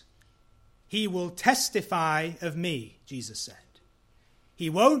comes, he will testify of me, Jesus said. He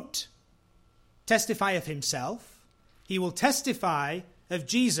won't testify of himself. He will testify of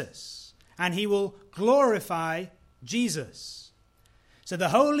Jesus, and he will glorify Jesus. So the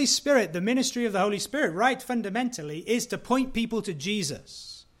Holy Spirit, the ministry of the Holy Spirit, right fundamentally, is to point people to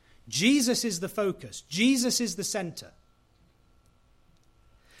Jesus. Jesus is the focus. Jesus is the center.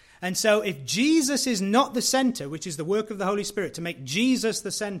 And so if Jesus is not the center, which is the work of the Holy Spirit to make Jesus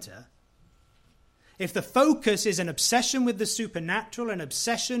the center, if the focus is an obsession with the supernatural, an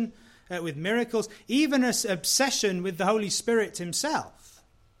obsession with miracles, even an obsession with the Holy Spirit himself,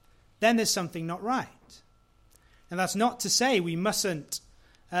 then there's something not right. And that's not to say we mustn't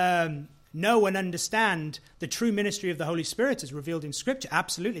know and understand the true ministry of the Holy Spirit as revealed in Scripture.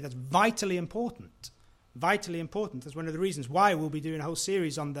 Absolutely, that's vitally important. Vitally important. That's one of the reasons why we'll be doing a whole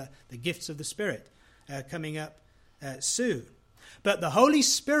series on the gifts of the Spirit coming up soon. But the Holy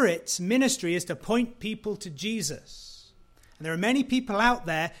Spirit's ministry is to point people to Jesus. And there are many people out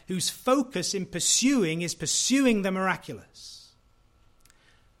there whose focus in pursuing is pursuing the miraculous.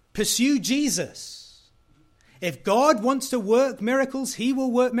 Pursue Jesus. If God wants to work miracles, he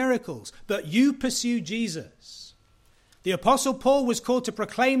will work miracles. But you pursue Jesus. The Apostle Paul was called to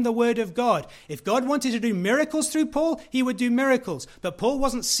proclaim the word of God. If God wanted to do miracles through Paul, he would do miracles. But Paul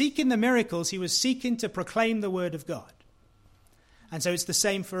wasn't seeking the miracles. He was seeking to proclaim the word of God. And so it's the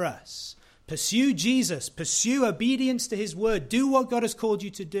same for us. Pursue Jesus. Pursue obedience to his word. Do what God has called you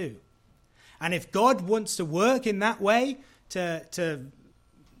to do. And if God wants to work in that way, to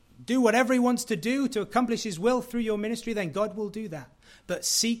do whatever he wants to do to accomplish his will through your ministry, then God will do that. But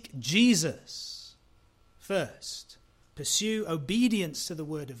seek Jesus first. Pursue obedience to the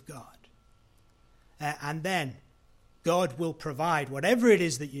word of God. And then God will provide whatever it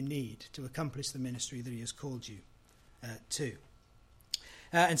is that you need to accomplish the ministry that he has called you to.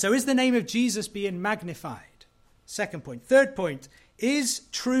 And so is the name of Jesus being magnified? Second point. Third point, is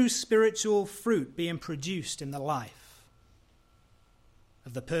true spiritual fruit being produced in the life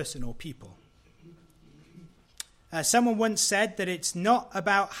of the person or people? Someone once said that it's not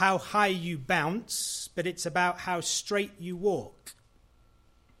about how high you bounce, but it's about how straight you walk.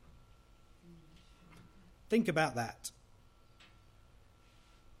 Think about that.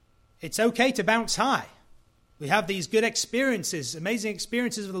 It's okay to bounce high. We have these good experiences, amazing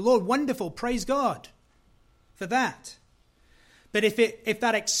experiences with the Lord. Wonderful. Praise God for that. But if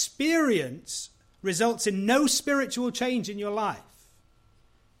that experience results in no spiritual change in your life,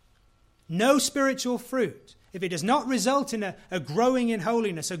 no spiritual fruit, if it does not result in a growing in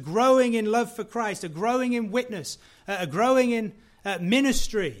holiness, a growing in love for Christ, a growing in witness, a growing in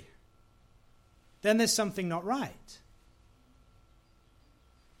ministry, then there's something not right.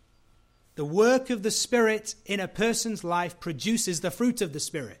 The work of the Spirit in a person's life produces the fruit of the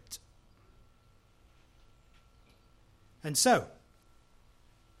Spirit. And so,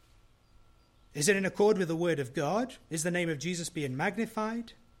 is it in accord with the Word of God? Is the name of Jesus being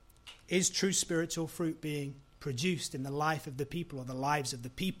magnified? Is true spiritual fruit being produced in the life of the people or the lives of the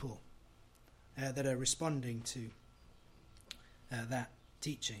people that are responding to that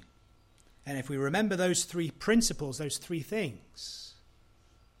teaching? And if we remember those three principles, those three things,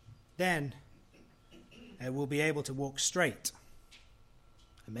 then we'll be able to walk straight.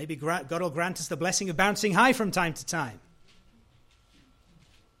 And maybe God will grant us the blessing of bouncing high from time to time.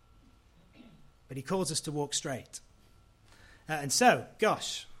 But he calls us to walk straight. And so,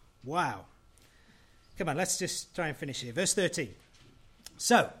 gosh, wow. Come on, let's just try and finish here. Verse 13.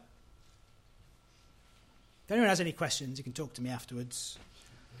 So, if anyone has any questions, you can talk to me afterwards.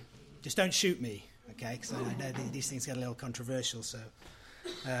 Just don't shoot me, okay? Because I know these things get a little controversial. So,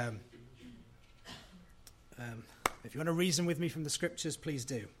 if you want to reason with me from the scriptures, please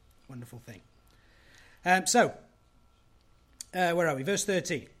do. Wonderful thing. Where are we? Verse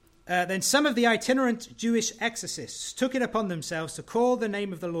 13. Then some of the itinerant Jewish exorcists took it upon themselves to call the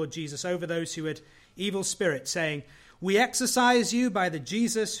name of the Lord Jesus over those who had evil spirits, saying, "We exorcise you by the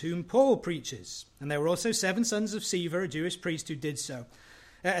Jesus whom Paul preaches." And there were also 7 sons of Sceva, a Jewish priest, who did so.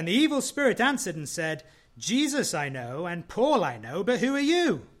 And the evil spirit answered and said, "Jesus I know, and Paul I know, but who are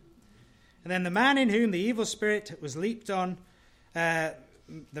you?" And then the man in whom the evil spirit was leaped on, the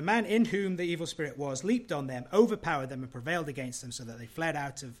man in whom the evil spirit was leaped on them, overpowered them, and prevailed against them, so that they fled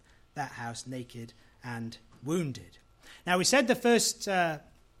out of that house naked and wounded. Now we said the first sort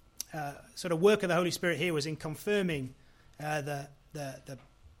of work of the Holy Spirit here was in confirming the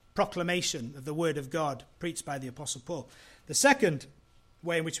proclamation of the word of God preached by the Apostle Paul. The second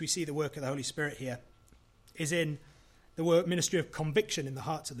way in which we see the work of the Holy Spirit here is in the ministry of conviction in the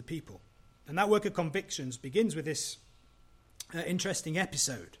hearts of the people. And that work of convictions begins with this interesting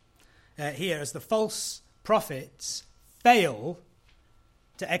episode here, as the false prophets fail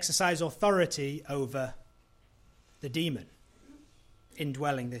to exercise authority over the demon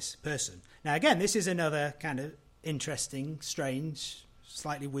indwelling this person. Now again, this is another kind of interesting, strange,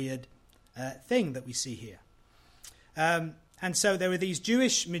 slightly weird thing that we see here. And so there were these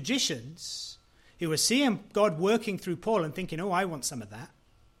Jewish magicians who were seeing God working through Paul and thinking, "Oh, I want some of that."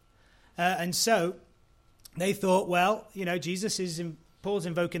 And so they thought, well, Paul's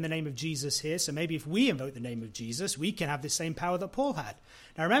invoking the name of Jesus here, so maybe if we invoke the name of Jesus, we can have the same power that Paul had.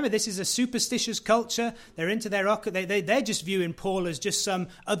 Now remember, this is a superstitious culture. They're into they're just viewing Paul as just some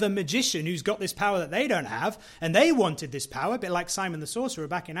other magician who's got this power that they don't have, and they wanted this power, a bit like Simon the sorcerer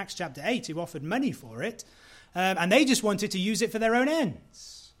back in Acts chapter 8, who offered money for it, and they just wanted to use it for their own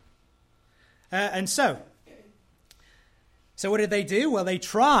ends. And so what did they do? Well, they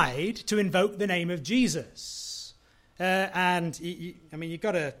tried to invoke the name of Jesus. And, you've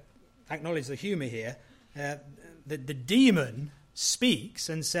got to acknowledge the humor here. The demon speaks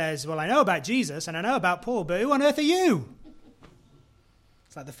and says, "Well, I know about Jesus and I know about Paul, but who on earth are you?"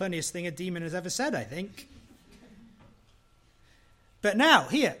 It's like the funniest thing a demon has ever said, I think. But now,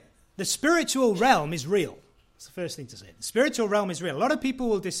 here, the spiritual realm is real. That's the first thing to say. The spiritual realm is real. A lot of people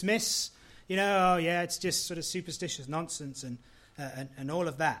will dismiss, it's just sort of superstitious nonsense and all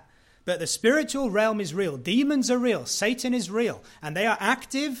of that. But the spiritual realm is real. Demons are real. Satan is real. And they are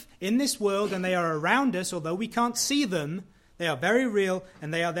active in this world and they are around us, although we can't see them. They are very real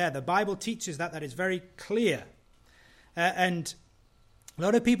and they are there. The Bible teaches that. That is very clear. And a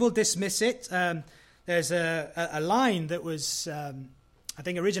lot of people dismiss it. There's a line that was, I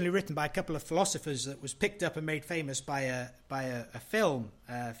think, originally written by a couple of philosophers that was picked up and made famous by a film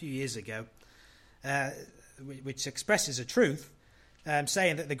a few years ago, which expresses a truth.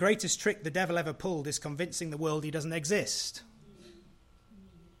 Saying that the greatest trick the devil ever pulled is convincing the world he doesn't exist.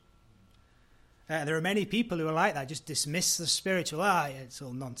 There are many people who are like that, just dismiss the spiritual. It's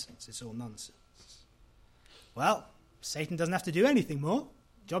all nonsense, it's all nonsense. Well, Satan doesn't have to do anything more.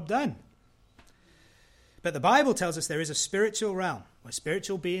 Job done. But the Bible tells us there is a spiritual realm where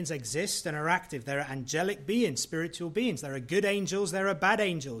spiritual beings exist and are active. There are angelic beings, spiritual beings. There are good angels, there are bad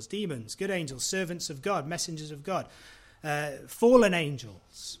angels, demons, good angels, servants of God, messengers of God. Fallen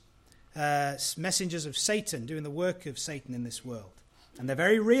angels, messengers of Satan, doing the work of Satan in this world. And they're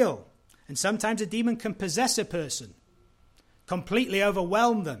very real. And sometimes a demon can possess a person, completely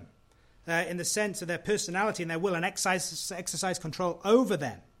overwhelm them in the sense of their personality and their will, and exercise control over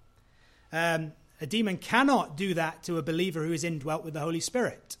them. A demon cannot do that to a believer who is indwelt with the Holy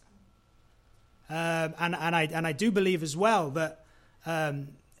Spirit. And I do believe as well that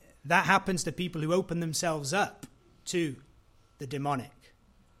that happens to people who open themselves up to the demonic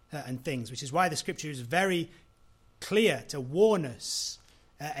and things, which is why the scripture is very clear to warn us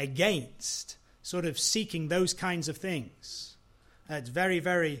against sort of seeking those kinds of things. It's very,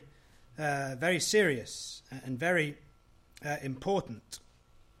 very, very serious and very important.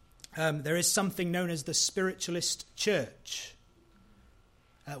 There is something known as the spiritualist church.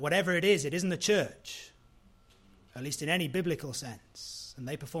 Whatever it isn't a church, at least in any biblical sense, and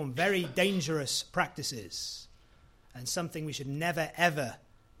they perform very dangerous practices. And something we should never, ever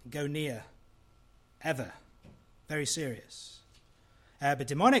go near. Ever. Very serious. But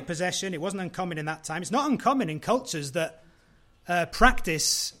demonic possession, it wasn't uncommon in that time. It's not uncommon in cultures that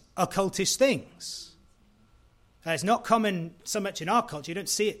practice occultist things. It's not common so much in our culture. You don't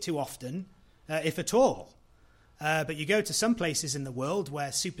see it too often, if at all. But you go to some places in the world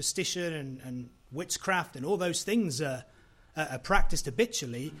where superstition and witchcraft and all those things are practiced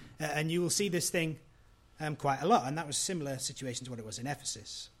habitually, and you will see this thing quite a lot, and that was a similar situation to what it was in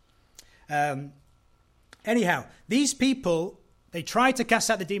Ephesus. Anyhow, these people, they tried to cast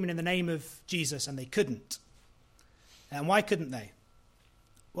out the demon in the name of Jesus, and they couldn't. And why couldn't they?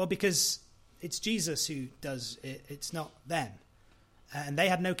 Well, because it's Jesus who does it, it's not them. And they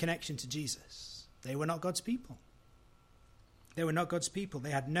had no connection to Jesus. They were not God's people. They were not God's people.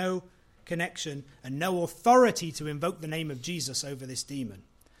 They had no connection and no authority to invoke the name of Jesus over this demon.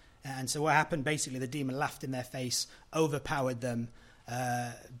 And so what happened, basically, the demon laughed in their face, overpowered them,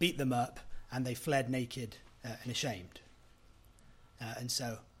 beat them up, and they fled naked and ashamed. And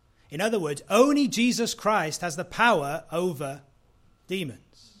so, in other words, only Jesus Christ has the power over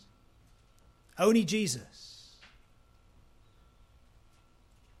demons. Only Jesus.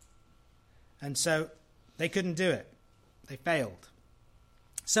 And so, they couldn't do it. They failed.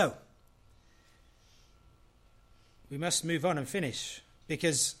 So, we must move on and finish,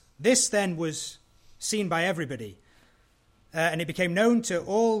 because this then was seen by everybody. And it became known to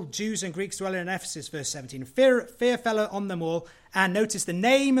all Jews and Greeks dwelling in Ephesus, verse 17. Fear fell on them all, and notice the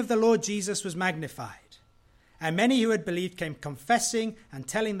name of the Lord Jesus was magnified. And many who had believed came confessing and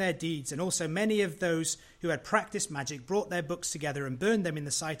telling their deeds, and also many of those who had practiced magic brought their books together and burned them in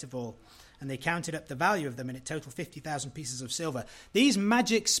the sight of all. And they counted up the value of them, and it totaled 50,000 pieces of silver. These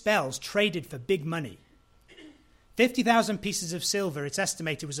magic spells traded for big money. 50,000 pieces of silver, it's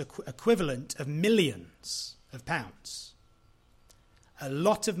estimated, was equivalent of millions of pounds. A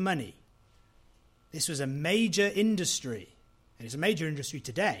lot of money. This was a major industry. And it's a major industry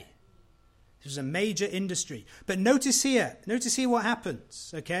today. This was a major industry. But notice here what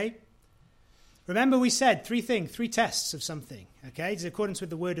happens, okay? Remember we said three tests of something, okay? Is it in accordance with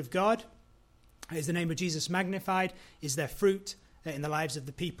the word of God? Is the name of Jesus magnified? Is there fruit in the lives of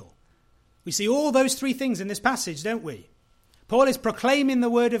the people? We see all those three things in this passage, don't we? Paul is proclaiming the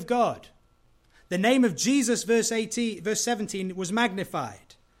word of God. The name of Jesus, verse 17, was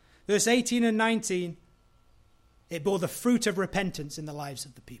magnified. Verse 18 and 19, it bore the fruit of repentance in the lives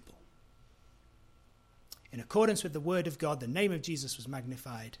of the people. In accordance with the word of God, the name of Jesus was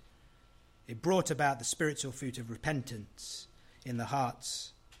magnified. It brought about the spiritual fruit of repentance in the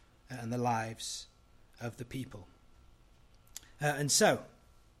hearts and the lives of the people. And so,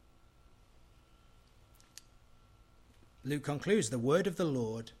 Luke concludes, the word of the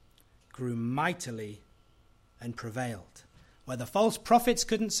Lord grew mightily and prevailed. Where the false prophets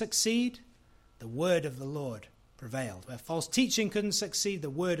couldn't succeed, the word of the Lord prevailed. Where false teaching couldn't succeed, the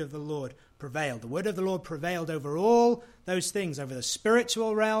word of the Lord prevailed. The word of the Lord prevailed over all those things, over the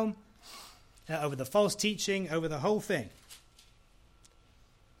spiritual realm, over the false teaching, over the whole thing.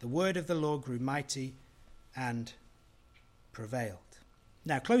 The word of the Lord grew mighty and prevailed.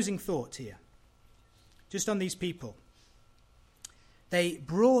 Now, closing thought here, just on these people. They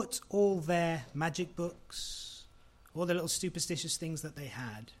brought all their magic books, all the little superstitious things that they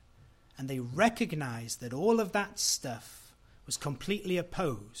had, and they recognized that all of that stuff was completely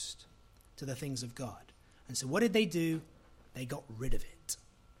opposed to the things of God. And so what did they do? They got rid of it.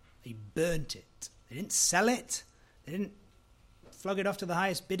 They burnt it. They didn't sell it. They didn't flog it off to the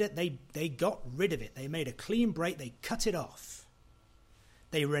highest bidder. They got rid of it. They made a clean break. They cut it off.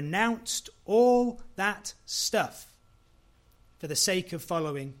 They renounced all that stuff for the sake of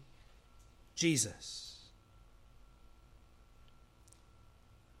following Jesus.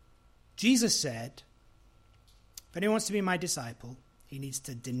 Jesus said, if anyone wants to be my disciple, he needs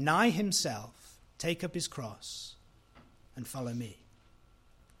to deny himself, take up his cross, and follow me.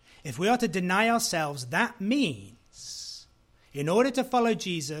 If we are to deny ourselves, that means in order to follow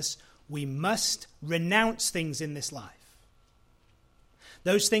Jesus, we must renounce things in this life.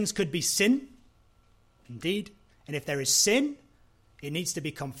 Those things could be sin, indeed. And if there is sin, it needs to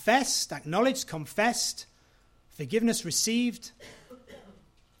be confessed, acknowledged, confessed, forgiveness received,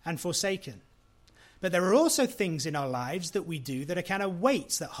 and forsaken. But there are also things in our lives that we do that are kind of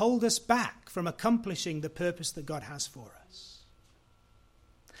weights that hold us back from accomplishing the purpose that God has for us.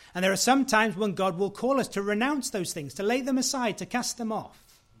 And there are some times when God will call us to renounce those things, to lay them aside, to cast them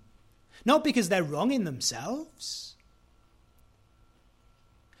off. Not because they're wrong in themselves,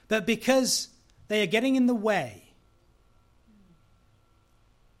 but because they are getting in the way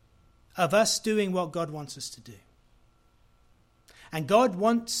of us doing what God wants us to do. And God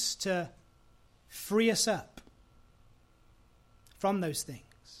wants to free us up from those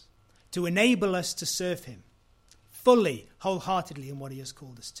things, to enable us to serve him fully, wholeheartedly in what he has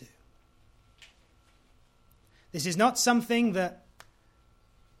called us to. This is not something that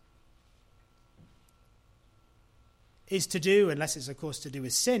is to do, unless it's of course to do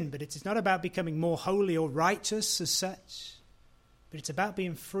with sin, but it is not about becoming more holy or righteous as such, but it's about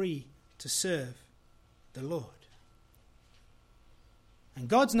being free to serve the Lord. And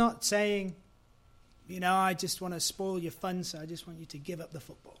God's not saying, I just want to spoil your fun, so I just want you to give up the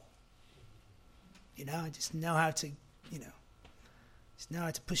football. I just know how to, just know how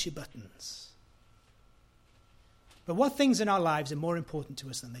to push your buttons. But what things in our lives are more important to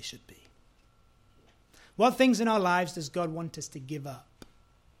us than they should be? What things in our lives does God want us to give up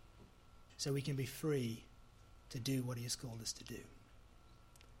so we can be free to do what he has called us to do?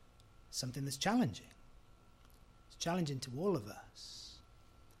 Something that's challenging. It's challenging to all of us.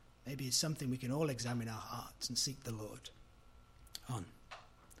 Maybe it's something we can all examine our hearts and seek the Lord on.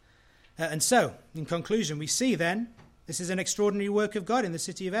 And so, in conclusion, we see then, this is an extraordinary work of God in the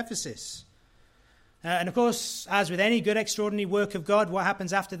city of Ephesus. And of course, as with any good extraordinary work of God, what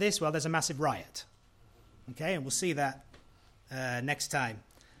happens after this? Well, there's a massive riot. Okay, and we'll see that next time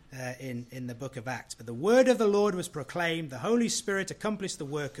in the book of Acts. But the word of the Lord was proclaimed, the Holy Spirit accomplished the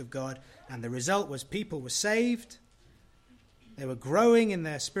work of God, and the result was people were saved. They were growing in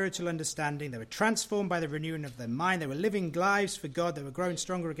their spiritual understanding. They were transformed by the renewing of their mind. They were living lives for God. They were growing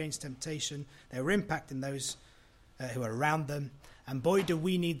stronger against temptation. They were impacting those who are around them. And boy, do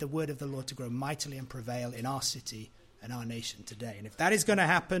we need the word of the Lord to grow mightily and prevail in our city and our nation today. And if that is going to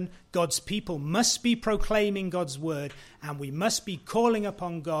happen, God's people must be proclaiming God's word, and we must be calling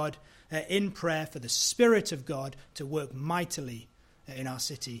upon God in prayer for the Spirit of God to work mightily in our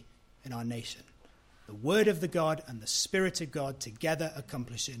city, in our nation. The word of the God and the Spirit of God together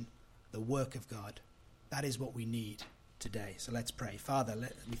accomplishing the work of God. That is what we need today. So let's pray. Father,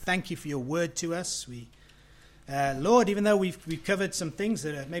 we thank you for your word to us. Lord, even though we've covered some things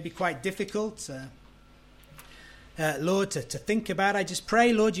that are maybe quite difficult, Lord, to think about, I just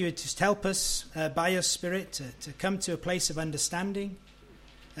pray, Lord, you would just help us by your Spirit to come to a place of understanding.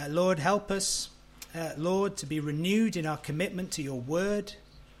 Lord, help us, Lord, to be renewed in our commitment to your word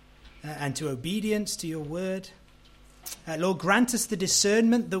and to obedience to your word. Lord, grant us the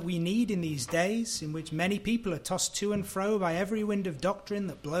discernment that we need in these days in which many people are tossed to and fro by every wind of doctrine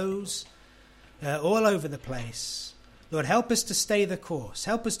that blows all over the place. Lord, help us to stay the course.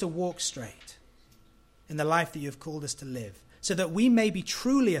 Help us to walk straight in the life that you have called us to live, so that we may be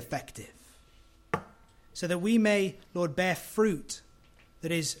truly effective, so that we may, Lord, bear fruit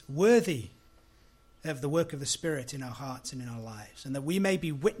that is worthy of the work of the Spirit in our hearts and in our lives, and that we may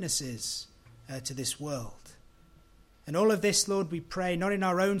be witnesses to this world And all of this, Lord, we pray, not in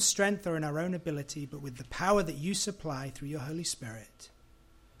our own strength or in our own ability, but with the power that you supply through your Holy Spirit.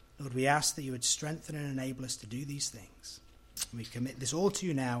 Lord, we ask that you would strengthen and enable us to do these things. We commit this all to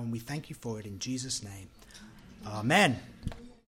you now, and we thank you for it in Jesus' name. Amen.